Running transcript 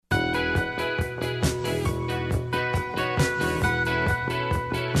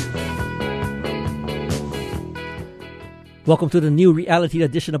Welcome to the new reality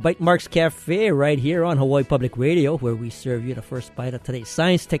edition of Bytemarks Cafe right here on Hawaii Public Radio, where we serve you the first bite of today's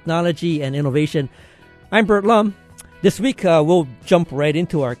science, technology, and innovation. I'm Bert Lum. This week, we'll jump right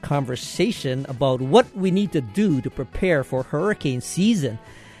into our conversation about what we need to do to prepare for hurricane season.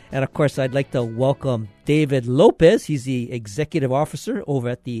 And, of course, I'd like to welcome David Lopez. He's the executive officer over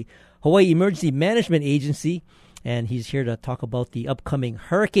at the Hawaii Emergency Management Agency, and he's here to talk about the upcoming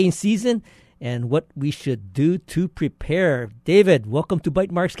hurricane season and what we should do to prepare. David, welcome to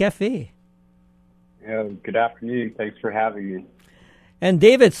Bytemarks Cafe. Yeah, good afternoon. Thanks for having me. And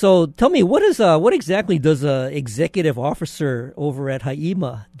David, so tell me, what exactly does an executive officer over at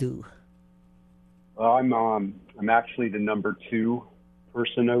HAIMA do? Well, I'm actually the number 2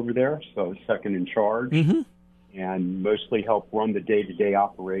 person over there, so second in charge, and mostly help run the day-to-day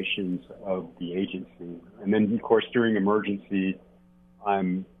operations of the agency. And then, of course, during emergency,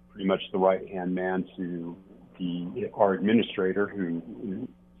 I'm pretty much the right-hand man to our administrator, who is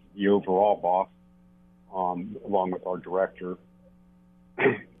the overall boss, along with our director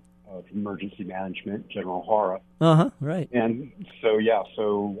of emergency management, General Hara. Right. And so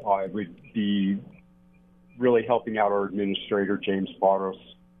I would be really helping out our administrator, James Barros,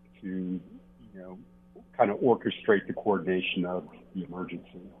 to, kind of orchestrate the coordination of the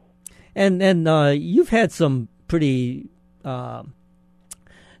emergency. And you've had some pretty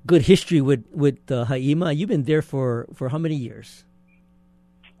good history with HAIMA. You've been there for how many years?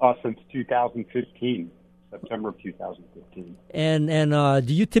 Since 2015, September of 2015. And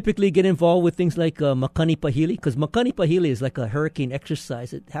do you typically get involved with things like Makani Pahili? Because Makani Pahili is like a hurricane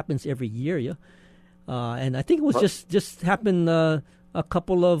exercise. It happens every year, yeah. And I think it was just happened a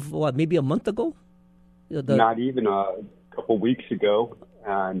couple of maybe a month ago. Not even a couple weeks ago.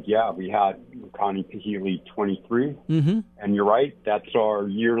 And we had Makani Pahili 23. And you're right, that's our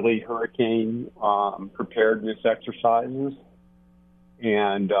yearly hurricane preparedness exercises.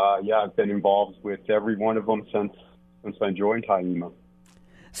 And I've been involved with every one of them since I joined HAIMA.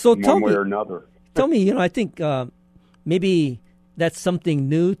 So in one way or another. Tell me, I think maybe that's something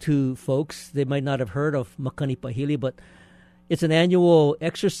new to folks. They might not have heard of Makani Pahili, but it's an annual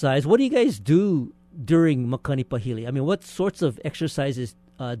exercise. What do you guys do during Makani Pahili? I mean, what sorts of exercises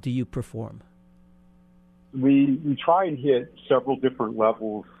do you perform? We try and hit several different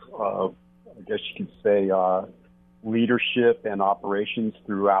levels of, I guess you could say, leadership and operations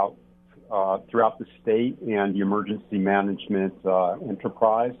throughout the state and the emergency management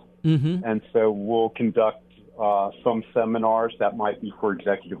enterprise. And so we'll conduct some seminars that might be for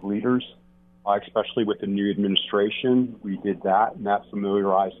executive leaders, especially with the new administration. We did that, and that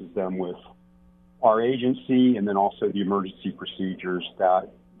familiarizes them with our agency and then also the emergency procedures that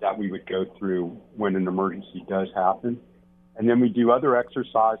we would go through when an emergency does happen. And then we do other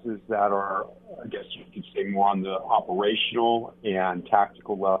exercises that are, I guess you could say, more on the operational and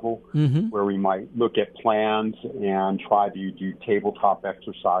tactical level, where we might look at plans and try to do tabletop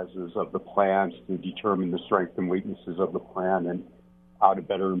exercises of the plans to determine the strengths and weaknesses of the plan and how to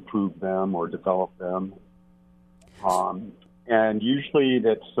better improve them or develop them. And usually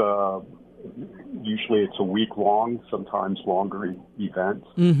it's a week-long, sometimes longer event.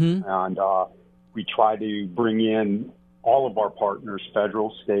 And we try to bring in all of our partners,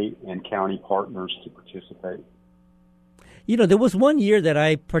 federal, state, and county partners, to participate. There was one year that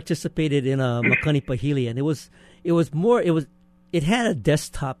I participated in a Makani Pahili, and it had a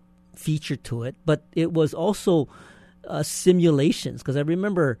desktop feature to it, but it was also simulations, because I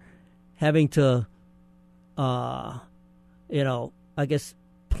remember having to, I guess,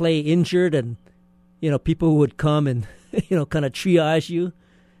 play injured, and people would come and kind of triage you.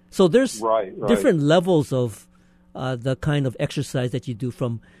 So there's different levels of the kind of exercise that you do,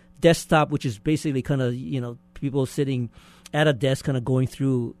 from desktop, which is basically kind of people sitting at a desk, kind of going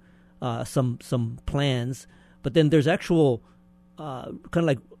through some plans, but then there's actual kind of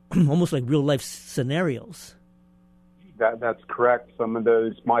like almost like real life scenarios. That's correct. Some of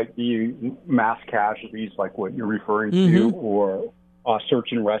those might be mass casualties, like what you're referring to, or search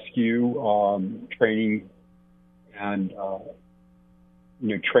and rescue training and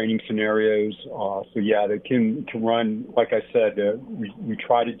training scenarios. They can run, like I said, we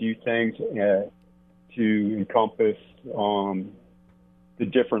try to do things to encompass the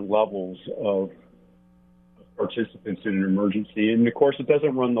different levels of participants in an emergency. And of course, it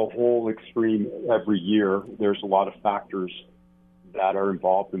doesn't run the whole extreme every year. There's a lot of factors that are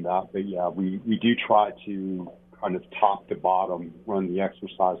involved in that. But we do try to kind of top to bottom run the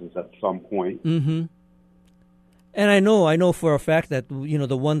exercises at some point. And I know for a fact that,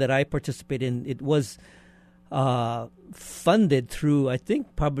 the one that I participate in, it was funded through, I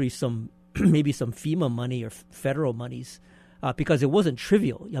think, probably some maybe some FEMA money or federal monies, because it wasn't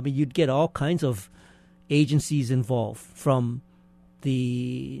trivial. I mean, you'd get all kinds of agencies involved, from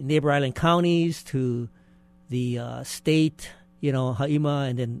the neighbor island counties to the state,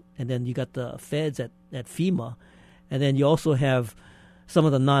 HAIMA, and then you got the feds at FEMA, and then you also have some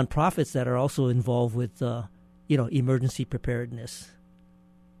of the nonprofits that are also involved with emergency preparedness.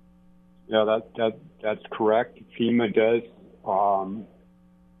 Yeah, that's correct. FEMA does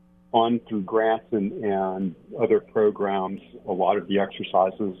fund through grants and other programs a lot of the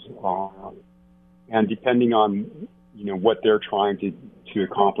exercises, and depending on what they're trying to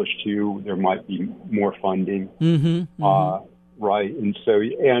accomplish too, there might be more funding. Right,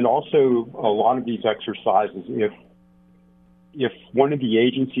 and also a lot of these exercises, if one of the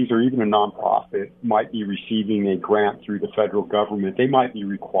agencies or even a nonprofit might be receiving a grant through the federal government, they might be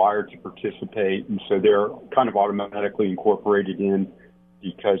required to participate, and so they're kind of automatically incorporated in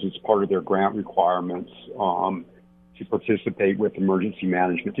because it's part of their grant requirements to participate with emergency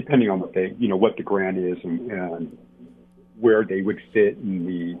management, depending on what the grant is and where they would fit in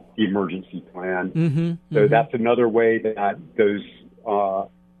the emergency plan. So that's another way that those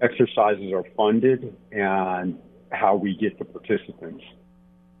exercises are funded and how we get the participants.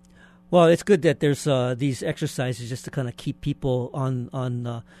 Well, it's good that there's these exercises just to kind of keep people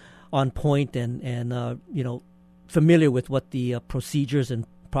on point and familiar with what the procedures and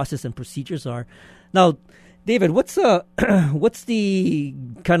process and procedures are. Now, David, what's the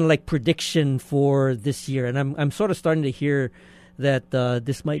kind of like prediction for this year? And I'm sort of starting to hear that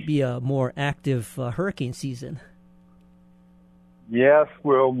this might be a more active hurricane season. Yes,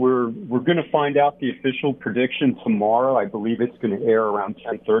 well, we're going to find out the official prediction tomorrow. I believe it's going to air around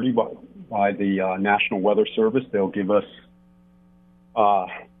 10:30 by the National Weather Service. They'll give us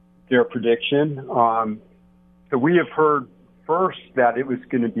their prediction. So we have heard first that it was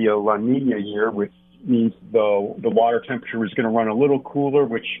going to be a La Nina year, which means the water temperature was going to run a little cooler,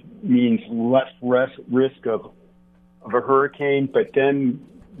 which means less risk of a hurricane. But then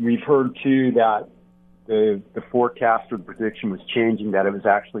we've heard too that the forecast or the prediction was changing, that it was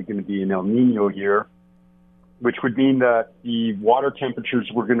actually going to be an El Nino year, which would mean that the water temperatures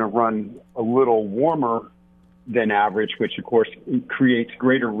were going to run a little warmer than average, which of course creates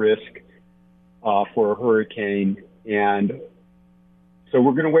greater risk for a hurricane. And so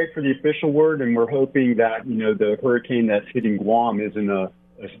we're going to wait for the official word, and we're hoping that the hurricane that's hitting Guam isn't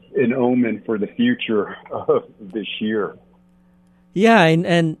an omen for the future of this year. Yeah,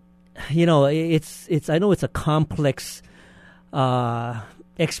 and it's I know it's a complex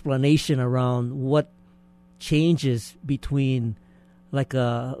explanation around what changes between like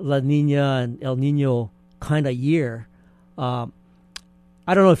a La Nina and El Nino kind of year. I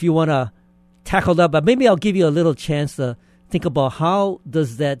don't know if you want to tackle that, but maybe I'll give you a little chance to think about how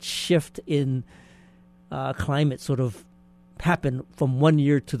does that shift in climate sort of happen from one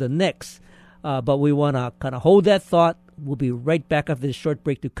year to the next. But we want to kind of hold that thought. We'll be right back after this short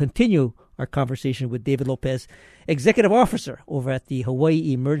break to continue our conversation with David Lopez, Executive Officer over at the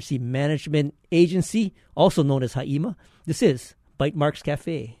Hawaii Emergency Management Agency, also known as HAIMA. This is Bytemarks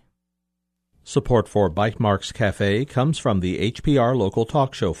Cafe. Support for Bytemarks Cafe comes from the HPR Local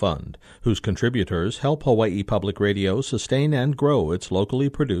Talk Show Fund, whose contributors help Hawaii Public Radio sustain and grow its locally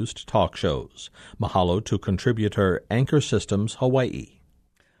produced talk shows. Mahalo to contributor Anchor Systems Hawaii.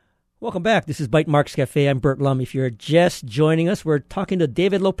 Welcome back. This is Bytemarks Cafe. I'm Bert Lum. If you're just joining us, we're talking to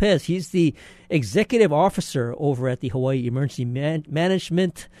David Lopez. He's the Executive Officer over at the Hawaii Emergency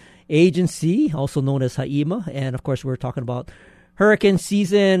Management Agency, also known as HAIMA. And, of course, we're talking about hurricane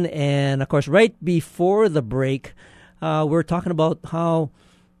season. And, of course, right before the break, we're talking about how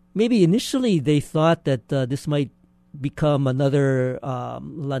maybe initially they thought that this might become another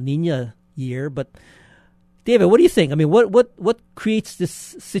La Nina year, but David, what do you think? I mean, what creates this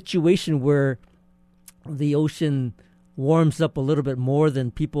situation where the ocean warms up a little bit more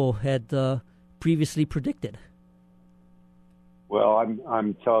than people had previously predicted? Well,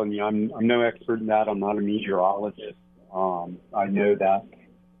 I'm telling you, I'm no expert in that. I'm not a meteorologist. I know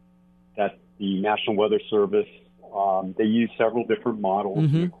that the National Weather Service, they use several different models.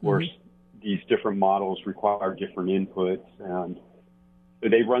 And of course, these different models require different inputs, and so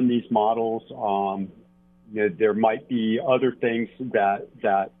they run these models. There might be other things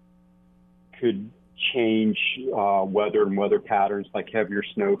that could change weather and weather patterns, like heavier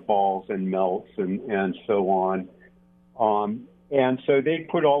snowfalls and melts and so on. And so they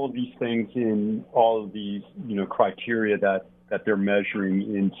put all of these things in all of these criteria that they're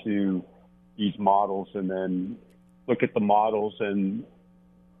measuring into these models, and then look at the models and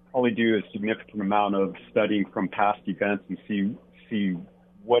probably do a significant amount of studying from past events and see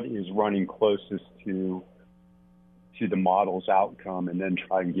what is running closest to the model's outcome, and then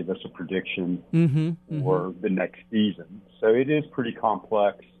try and give us a prediction for the next season. So it is pretty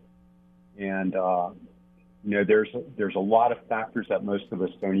complex, and there's a lot of factors that most of us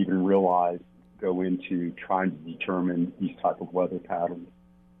don't even realize go into trying to determine these type of weather patterns.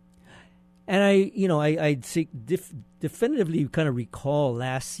 And I definitively kind of recall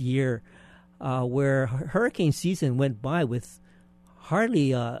last year where hurricane season went by with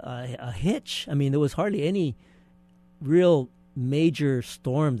hardly a hitch. I mean, there was hardly any real major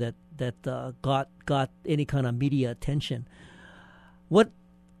storm that got any kind of media attention. What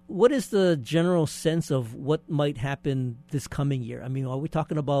is the general sense of what might happen this coming year? I mean, are we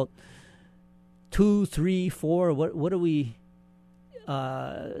talking about 2, 3, 4? What are we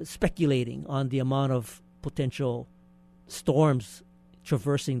speculating on the amount of potential storms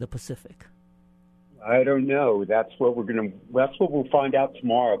traversing the Pacific? I don't know. That's what we'll find out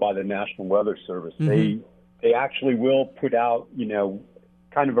tomorrow by the National Weather Service. They actually will put out,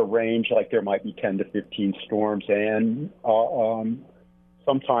 kind of a range, like there might be 10 to 15 storms, and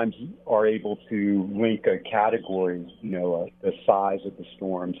sometimes are able to link a category, the size of the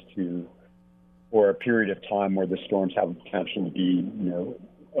storms or a period of time where the storms have the potential to be,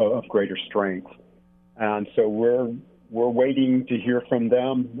 of greater strength. And so we're waiting to hear from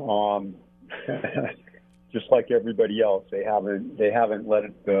them. Just like everybody else, they haven't let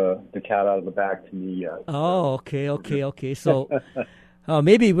the cat out of the bag to me yet. Oh, okay. So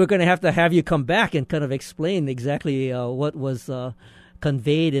maybe we're going to have you come back and kind of explain exactly what was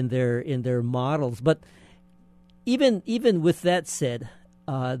conveyed in their models. But even with that said,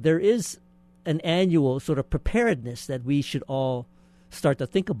 there is an annual sort of preparedness that we should all start to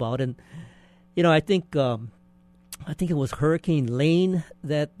think about. And I think it was Hurricane Lane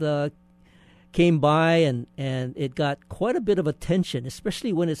that came by, and it got quite a bit of attention,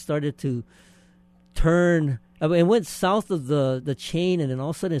 especially when it started to turn. I mean, it went south of the chain, and then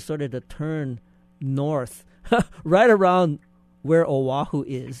all of a sudden it started to turn north, right around where Oahu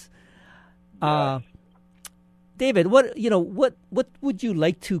is. David, what would you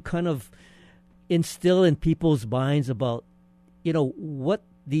like to kind of instill in people's minds about what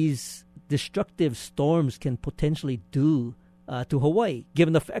these destructive storms can potentially do to Hawaii,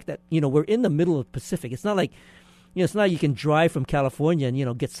 given the fact that we're in the middle of the Pacific? It's not like it's not like you can drive from California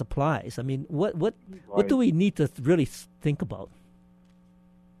and get supplies. I mean, what do we need to really think about?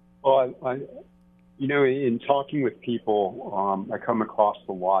 Well, in talking with people, I come across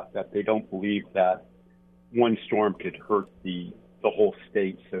a lot that they don't believe that one storm could hurt the whole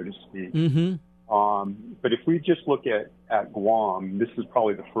state, so to speak. But if we just look at Guam, this is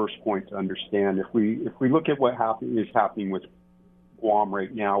probably the first point to understand. If we look at what is happening with Guam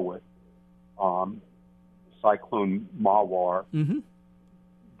right now with Cyclone Mawar,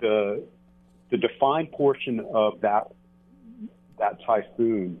 the defined portion of that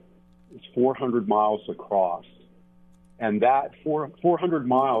typhoon is 400 miles across, and that 400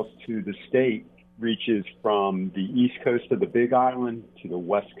 miles to the state reaches from the east coast of the Big Island to the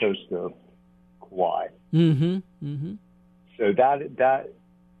west coast of Kauai. So that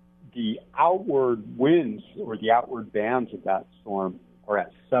the outward winds or the outward bands of that storm are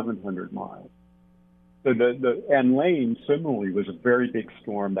at 700 miles. So and Lane similarly was a very big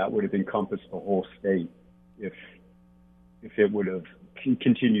storm that would have encompassed the whole state if it would have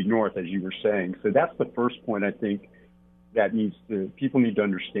continued north, as you were saying. So that's the first point I think that people need to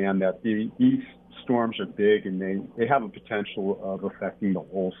understand, that these storms are big and they have a potential of affecting the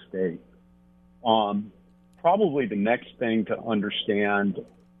whole state. Probably the next thing to understand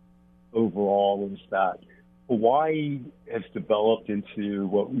overall is that Hawaii has developed into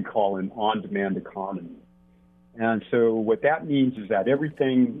what we call an on-demand economy. And so what that means is that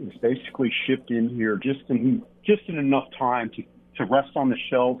everything is basically shipped in here just in enough time to rest on the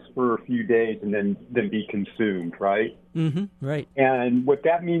shelves for a few days and then be consumed, right? Right. And what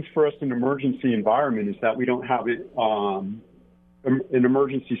that means for us in an emergency environment is that we don't have an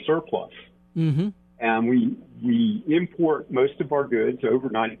emergency surplus. And we import most of our goods, over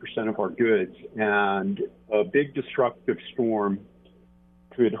 90% of our goods, and a big destructive storm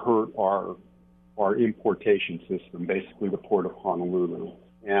could hurt our importation system, basically the port of Honolulu.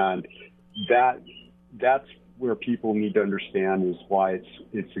 And that's where people need to understand is why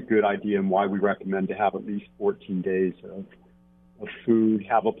it's a good idea and why we recommend to have at least 14 days of food,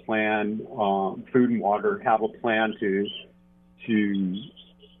 have a plan, food and water, have a plan to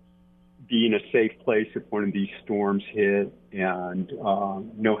be in a safe place if one of these storms hit, and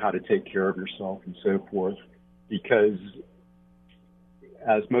know how to take care of yourself and so forth. Because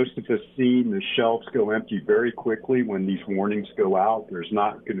as most of us seen, the shelves go empty very quickly when these warnings go out. There's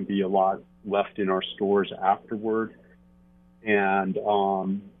not going to be a lot left in our stores afterward. And,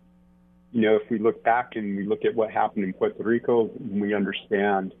 if we look back and we look at what happened in Puerto Rico, we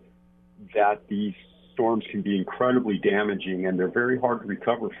understand that these storms can be incredibly damaging, and they're very hard to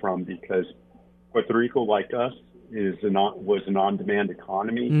recover from, because Puerto Rico, like us, was an on-demand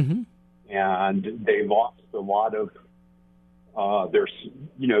economy, and they lost a lot of their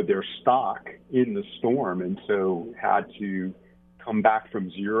stock in the storm, and so had to come back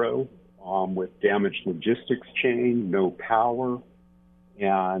from zero with damaged logistics chain, no power,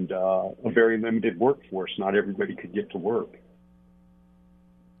 and a very limited workforce. Not everybody could get to work.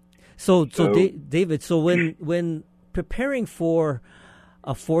 So David, so when preparing for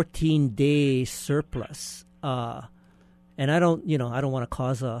a 14-day surplus, and I don't want to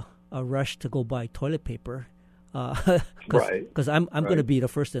cause a rush to go buy toilet paper, because I'm going to be the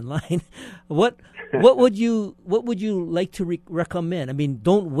first in line. What would you like to recommend? I mean,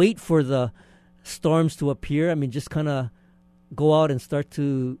 don't wait for the storms to appear. I mean, just kind of go out and start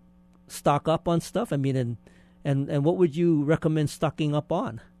to stock up on stuff. I mean, and what would you recommend stocking up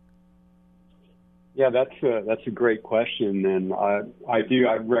on? Yeah, that's a great question, and I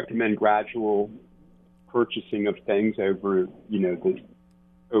recommend gradual purchasing of things over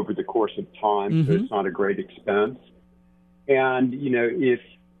the course of time, so it's not a great expense. And if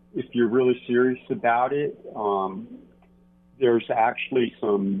you're really serious about it, there's actually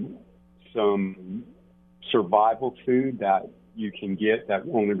some survival food that you can get that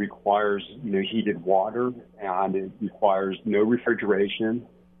only requires heated water, and it requires no refrigeration,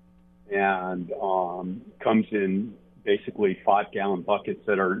 and comes in basically 5-gallon buckets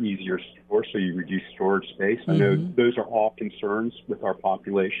that are easier to store, so you reduce storage space. I know those are all concerns with our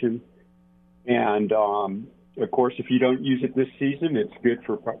population. And, of course, if you don't use it this season, it's good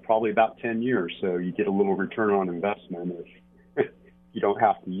for probably about 10 years, so you get a little return on investment if you don't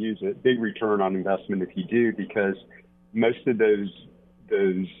have to use it. Big return on investment if you do, because most of those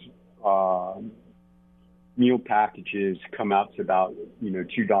meal packages come out to about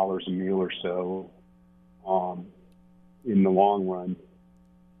 $2 a meal or so in the long run.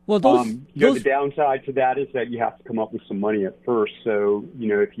 Well, the downside to that is that you have to come up with some money at first. So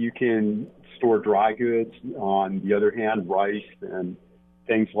if you can store dry goods, on the other hand, rice and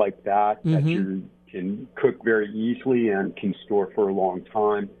things like that that you can cook very easily and can store for a long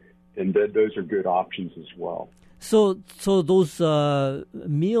time, then those are good options as well. So those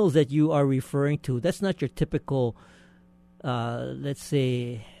meals that you are referring to, that's not your typical, let's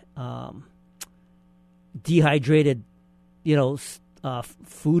say, dehydrated,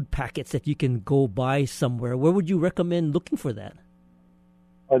 food packets that you can go buy somewhere. Where would you recommend looking for that?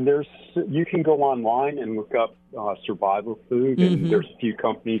 You can go online and look up survival food, and there's a few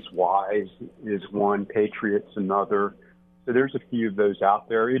companies. Wise is one, Patriot's another. So there's a few of those out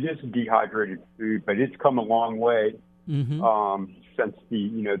there. It is a dehydrated food, but it's come a long way since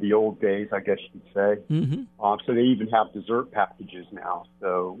the old days, I guess you could say. So they even have dessert packages now,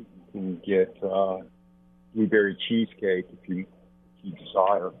 so you can get blueberry cheesecake if you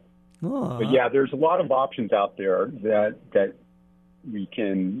desire. Oh. But yeah, there's a lot of options out there that we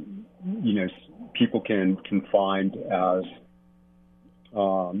can, people can find as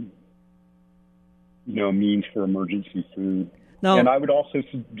means for emergency food. Now, and I would also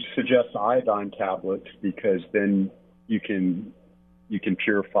suggest iodine tablets, because then you can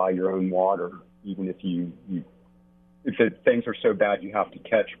purify your own water, even if if things are so bad you have to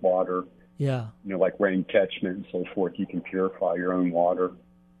catch water. Yeah. Like rain catchment and so forth, you can purify your own water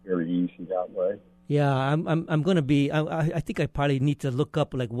very easy that way. Yeah, I'm going to be. I think I probably need to look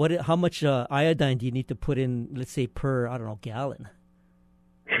up how much iodine do you need to put in, let's say, per gallon.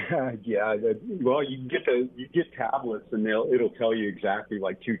 Yeah, well, you get tablets, and it'll tell you exactly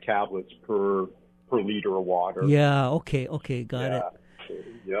 2 tablets per liter of water. Yeah. Okay. Got it.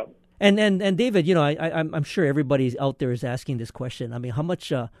 Yep. And David, I'm sure everybody out there is asking this question. I mean, how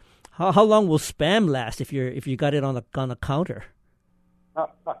much? How long will Spam last if you got it on the counter?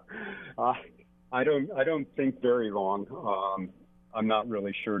 I don't think very long. I'm not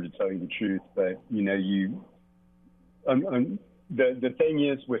really sure, to tell you the truth, but the thing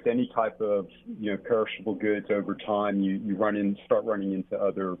is, with any type of perishable goods, over time you start running into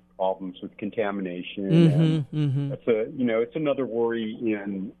other problems with contamination. And it's another worry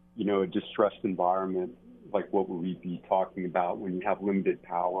in a distressed environment like what would we be talking about when you have limited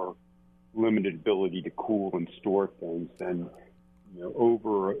power, limited ability to cool and store things, and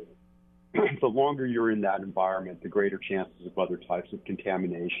over the longer you're in that environment, the greater chances of other types of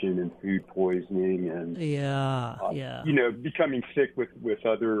contamination and food poisoning and becoming sick with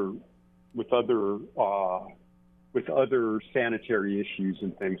other sanitary issues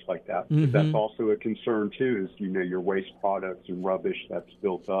and things like that. But that's also a concern too, is your waste products and rubbish that's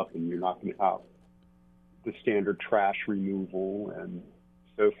built up, and you're not going to have the standard trash removal and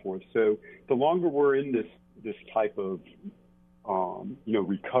so forth. So the longer we're in this type of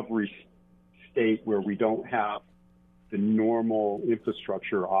recovery state where we don't have the normal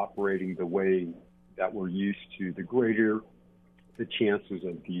infrastructure operating the way that we're used to, the greater the chances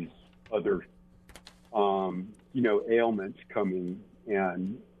of these other ailments coming.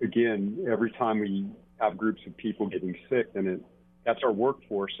 And again, every time we have groups of people getting sick, then that's our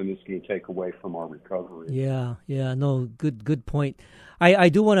workforce, and it's going to take away from our recovery. Yeah, no, good point. I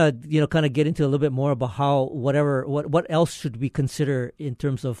do want to kind of get into a little bit more about how what else should we consider in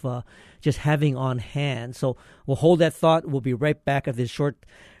terms of just having on hand. So we'll hold that thought. We'll be right back after this short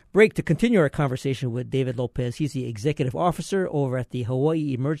break to continue our conversation with David Lopez. He's the executive officer over at the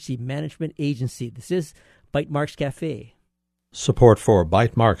Hawaii Emergency Management Agency. This is Bytemarks Cafe. Support for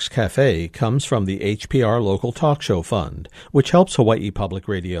Bytemarks Cafe comes from the HPR Local Talk Show Fund, which helps Hawaii Public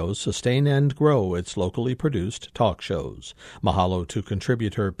Radio sustain and grow its locally produced talk shows. Mahalo to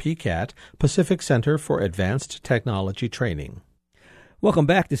contributor PCAT, Pacific Center for Advanced Technology Training. Welcome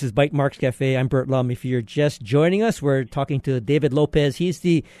back. This is Bytemarks Cafe. I'm Bert Lum. If you're just joining us, we're talking to David Lopez. He's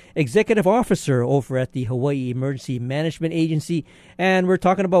the executive officer over at the Hawaii Emergency Management Agency, and we're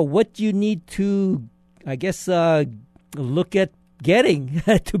talking about what you need to, look at getting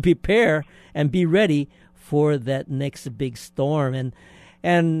to prepare and be ready for that next big storm.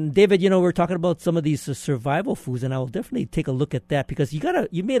 And David, we're talking about some of these survival foods, and I will definitely take a look at that, because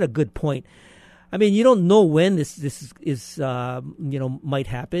you made a good point. I mean, you don't know when this is might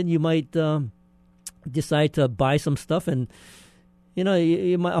happen. You might decide to buy some stuff, and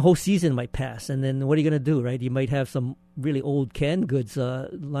a whole season might pass, and then what are you going to do, right? You might have some really old canned goods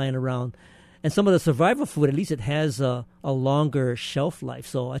lying around. And some of the survival food, at least it has a longer shelf life.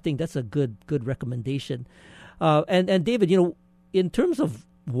 So I think that's a good recommendation. And David, in terms of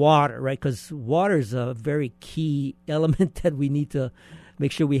water, right? Because water is a very key element that we need to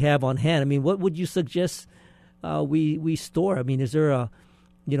make sure we have on hand. I mean, what would you suggest we store? I mean, is there a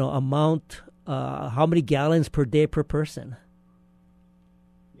amount? How many gallons per day per person?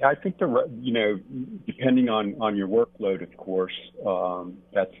 Yeah, I think depending on your workload, of course,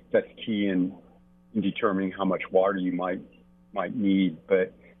 that's key in determining how much water you might need.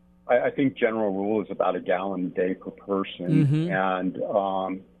 But I think general rule is about a gallon a day per person. And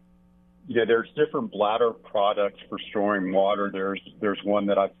there's different bladder products for storing water. There's one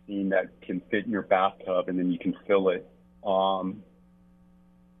that I've seen that can fit in your bathtub, and then you can fill it in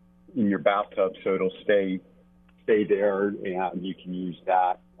your bathtub, so it'll stay there, and you can use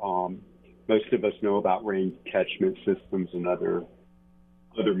that. Most of us know about rain catchment systems and other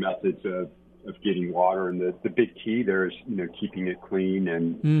methods of getting water, and the big key there is keeping it clean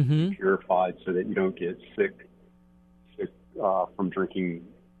and purified, so that you don't get sick from drinking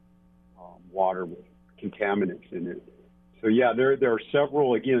water with contaminants in it. So yeah, there are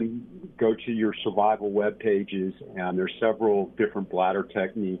several. Again, go to your survival web pages, and there's several different bladder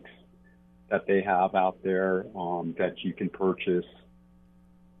techniques that they have out there that you can purchase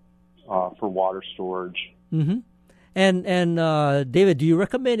for water storage. Mm-hmm. And David, do you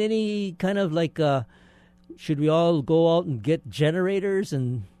recommend any kind of should we all go out and get generators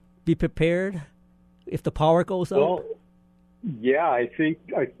and be prepared if the power goes out? Well, yeah, I think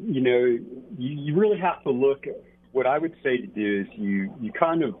you really have to look. What I would say to do is you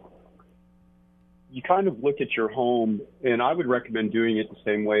kind of look at your home, and I would recommend doing it the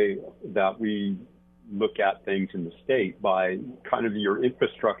same way that we look at things in the state, by kind of your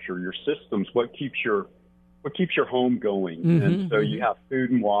infrastructure, your systems, what keeps your home going. And so you have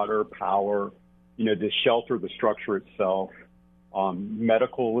food and water, power, the shelter, the structure itself,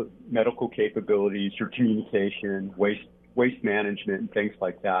 medical capabilities, your communication, waste management, and things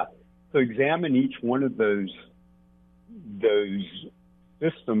like that. So examine each one of those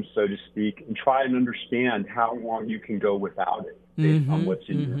systems, so to speak, and try and understand how long you can go without it based on what's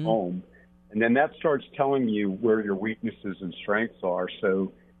in your home. And then that starts telling you where your weaknesses and strengths are.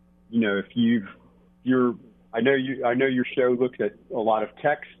 So, if I know your show looks at a lot of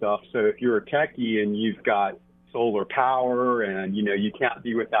tech stuff. So if you're a techie and you've got solar power and, you can't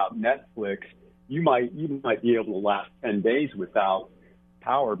be without Netflix, you might be able to last 10 days without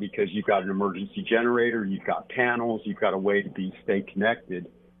power because you've got an emergency generator, you've got panels, you've got a way to stay connected.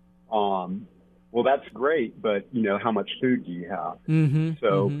 Well, that's great, but how much food do you have?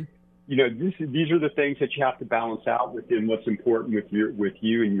 these are the things that you have to balance out within what's important with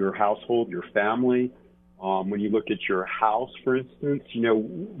you and your household, your family. When you look at your house, for instance,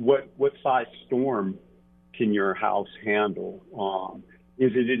 what size storm can your house handle?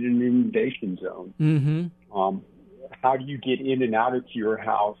 Is it in an inundation zone? Mm-hmm. How do you get in and out of your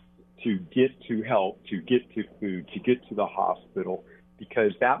house to get to help, to get to food, to get to the hospital?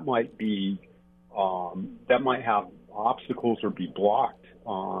 Because that might have obstacles or be blocked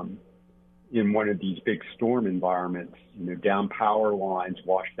in one of these big storm environments. Down power lines,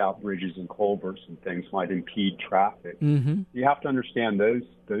 washed out bridges and culverts and things might impede traffic. Mm-hmm. You have to understand those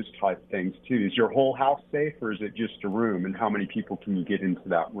type things too. Is your whole house safe, or is it just a room? And how many people can you get into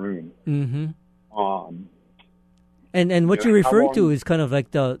that room? Mm-hmm. And what you're referring to is kind of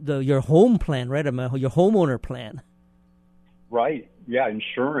like your home plan, right? Your homeowner plan. Right. Yeah.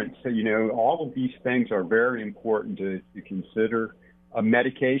 Insurance. So, all of these things are very important to consider.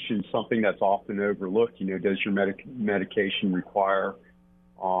 Medication is something that's often overlooked. Does your medication require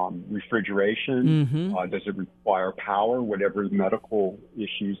refrigeration? Mm-hmm. Does it require power? Whatever medical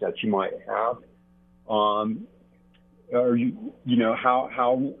issues that you might have. How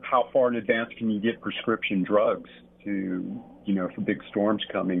far in advance can you get prescription drugs to, for big storms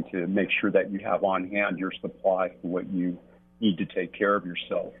coming, to make sure that you have on hand your supply for what you need to take care of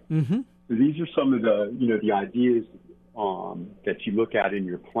yourself. Mm-hmm. So these are some of the, the ideas that you look at in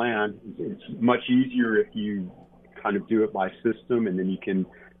your plan. It's much easier if you kind of do it by system, and then you can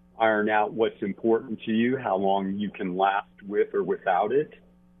iron out what's important to you, how long you can last with or without it.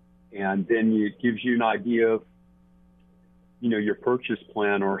 And then it gives you an idea of, your purchase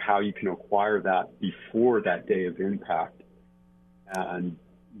plan, or how you can acquire that before that day of impact. And,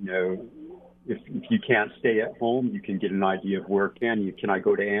 if you can't stay at home, you can get an idea of where can I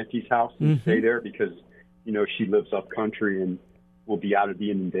go to Auntie's house and mm-hmm. stay there because, she lives up country and will be out of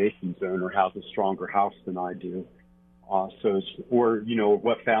the inundation zone, or has a stronger house than I do.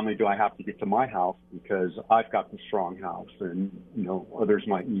 What family do I have to get to my house because I've got the strong house, and, others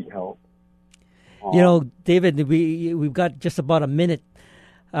might need help. David, we've got just about a minute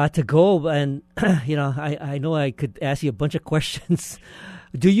to go, and I know I could ask you a bunch of questions.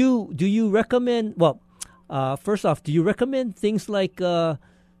 Do you recommend? Well, first off, do you recommend things like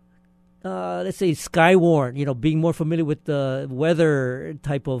let's say Skywarn? Being more familiar with the weather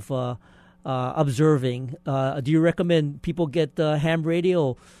type of observing. Do you recommend people get ham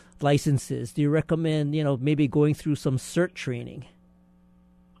radio licenses? Do you recommend maybe going through some CERT training?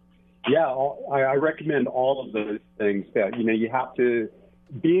 Yeah, I recommend all of those things. That you have to.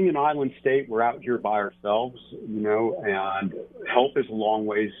 Being an island state, we're out here by ourselves, and help is a long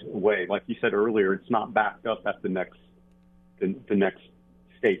ways away. Like you said earlier, it's not backed up at the next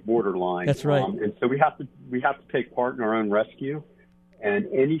state borderline. That's right. And so we have to take part in our own rescue, and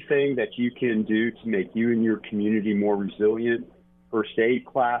anything that you can do to make you and your community more resilient, first aid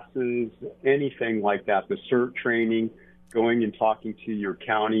classes, anything like that, the CERT training, going and talking to your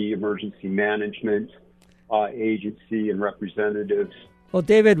county emergency management agency and representatives. Well,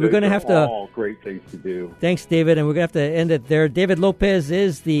 David, we're going to have to... all great things to do. Thanks, David, and we're going to have to end it there. David Lopez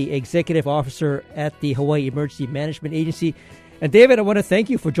is the Executive Officer at the Hawaii Emergency Management Agency. And, David, I want to thank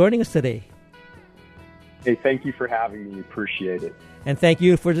you for joining us today. Hey, thank you for having me. Appreciate it. And thank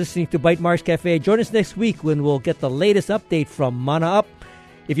you for listening to Bytemarks Cafe. Join us next week when we'll get the latest update from Mana Up.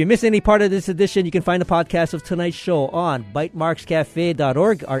 If you miss any part of this edition, you can find the podcast of tonight's show on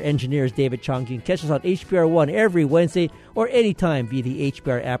bytemarkscafe.org. Our engineer is David Chong. You can catch us on HPR One every Wednesday or anytime via the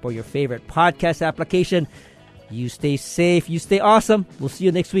HPR app or your favorite podcast application. You stay safe. You stay awesome. We'll see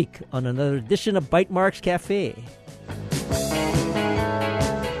you next week on another edition of Bytemarks Cafe.